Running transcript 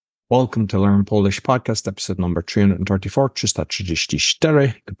Welcome to Learn Polish Podcast, episode number 334, 334.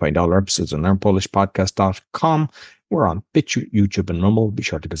 You can find all our episodes on learnpolishpodcast.com. We're on BitChute, YouTube, and Rumble. Be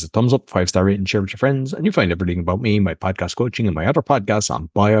sure to give us a thumbs up, 5-star rate, and share with your friends. And you find everything about me, my podcast coaching, and my other podcasts on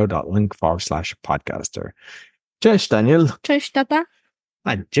bio.link/podcaster. Cześć, Daniel. Cześć, tata.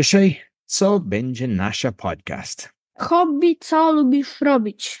 A dzisiaj co będzie nasza podcast? Hobby, co lubisz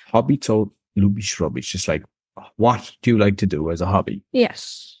robić? Hobby, co lubisz robić. Just like, what do you like to do as a hobby?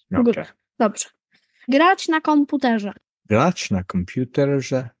 Yes. Okay. Good. Dobrze. Grać na komputerze. Grać na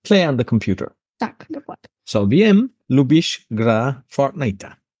komputerze. Play on the computer. Tak, dokładnie. So wiem, lubisz gra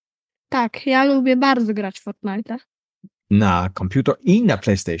Fortnite'a. Tak, ja lubię bardzo grać w Fortnite'a. Na komputer i na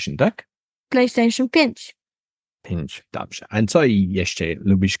PlayStation, tak? PlayStation 5. 5, dobrze. A co jeszcze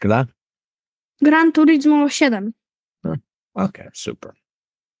lubisz gra? Gran Turismo 7. Okej, super.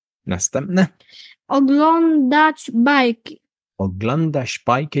 Następne. Oglądać bajki. Oglądasz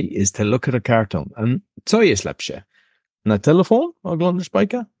bajki is to look at a cartoon. And co jest lepsze? Na telefon oglądasz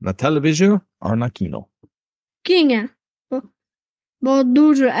bajkę? Na telewizor or na kino? Kinie. Bo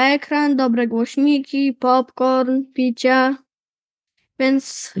duży ekran, dobre głośniki, popcorn, picia.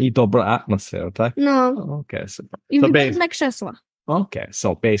 Więc... I dobra atmosfera, tak? No. Okay, super. I So wygodne krzesła. Okay,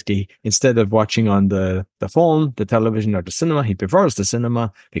 so basically, instead of watching on the phone, the television, or the cinema, he prefers the cinema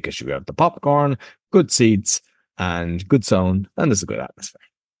because you have the popcorn, good seats, and good sound, and there's a good atmosphere.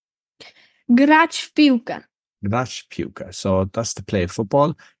 Grać w piłkę. Grać w piłkę. So that's to play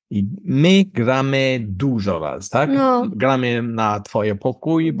football. I my gramy dużo raz, tak? No. Gramy na twoje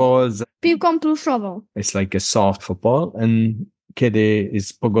pokój, bo Piłką pluszową. it's like a soft football, and kiedy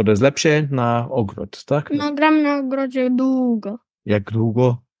jest pogoda jest lepsza, na ogród, tak? No, gramy na ogrodzie długo. Jak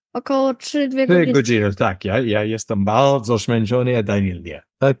długo? Około 3-2 3 godziny. godziny, tak. Ja jestem bardzo zmęczony, a Daniel nie.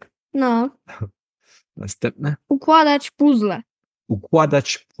 Tak? No. Następne. Układać puzzle.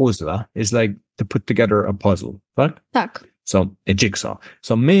 Układać puzzle is like to put together a puzzle, tak? Tak. So, a jigsaw.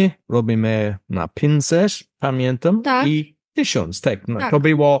 So, my robimy na 500, pamiętam, Tak. i 1000, tak? No, Tak. to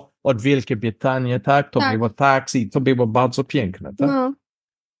było od Wielkie Brytanie, tak? To Tak. było taksi, to było bardzo piękne, tak? No.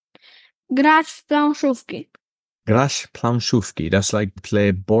 Grać w planszówki. Grać planszówki, that's like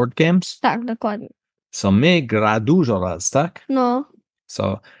play board games. Tak, dokładnie. So, my gra dużo raz, tak? No.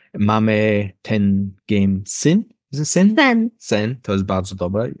 So, mamy ten game Sin. Is it Sin? Sen, to jest bardzo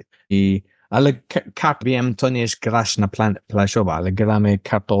dobre. Ale wiem, to nie jest grać na planszowa, ale gramy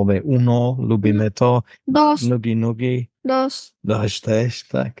kartowe Uno, lubimy to. Dos. Nugi. Dość też,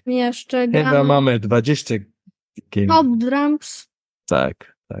 tak. Jeszcze Chyba gramy. mamy 20 game. Top Drums.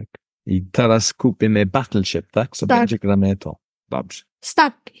 Tak. I teraz kupimy Battleship, tak? So Tak. będzie gramy to. Dobrze.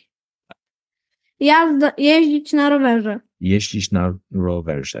 Statki. Jeździć na rowerze. Jeździć na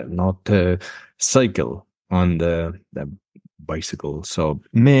rowerze, not cycle on the bicycle. So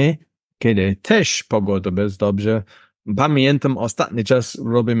my, kiedy też pogoda jest dobrze, pamiętam ostatni czas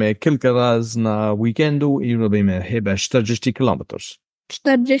robimy kilka razy na weekendu i robimy chyba 40 kilometrów.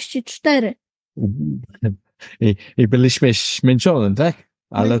 44. I byliśmy zmęczeni, tak?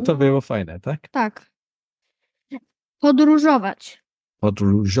 Ale to było fajne, tak? Tak. Podróżować.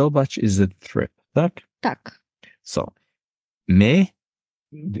 Podróżować is a trip, tak? Tak. So, my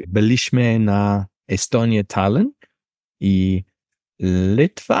byliśmy na Estonię, Tallinn i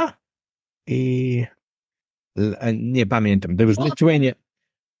Litwa i nie pamiętam. There was Lithuania.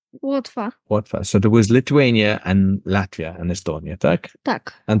 Łotwa. So there was Lithuania and Latvia and Estonia, tak?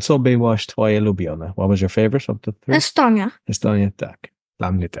 Tak. And co było twoje ulubione? What was your favorite of the three? Estonia. Estonia, tak.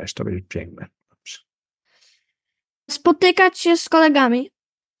 Dla mnie też to było piękne. Spotykać się z kolegami.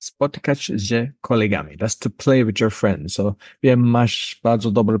 Spotykać się z kolegami. That's to play with your friends. So wiem, masz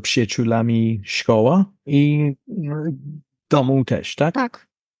bardzo dobre przyjaciółami szkoła i domu też, tak? Tak.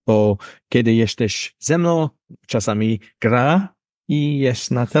 Bo kiedy jesteś ze mną, czasami gra i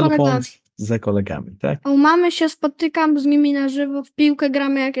jest na telefon z kolegami, tak? U mamy się spotykam z nimi na żywo, w piłkę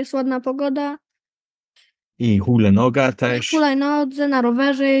gramy, jak jest ładna pogoda. I hulajnoga też. W hulajnodze, na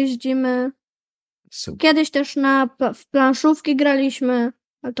rowerze jeździmy. Super. Kiedyś też w planszówki graliśmy,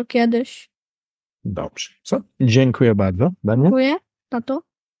 ale to kiedyś. Dobrze. So, dziękuję bardzo, Daniel. Dziękuję, tato.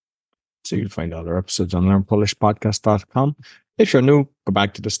 So you'll find all our episodes on learnpolishpodcast.com. If you're new, go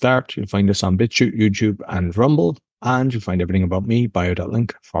back to the start. You'll find us on BitChute, YouTube, and Rumble. And you'll find everything about me,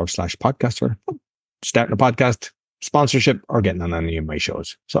 bio.link/podcaster. Starting a podcast, sponsorship, or getting on any of my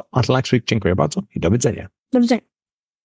shows. So until next week, dziękuję bardzo i do widzenia. Do widzenia.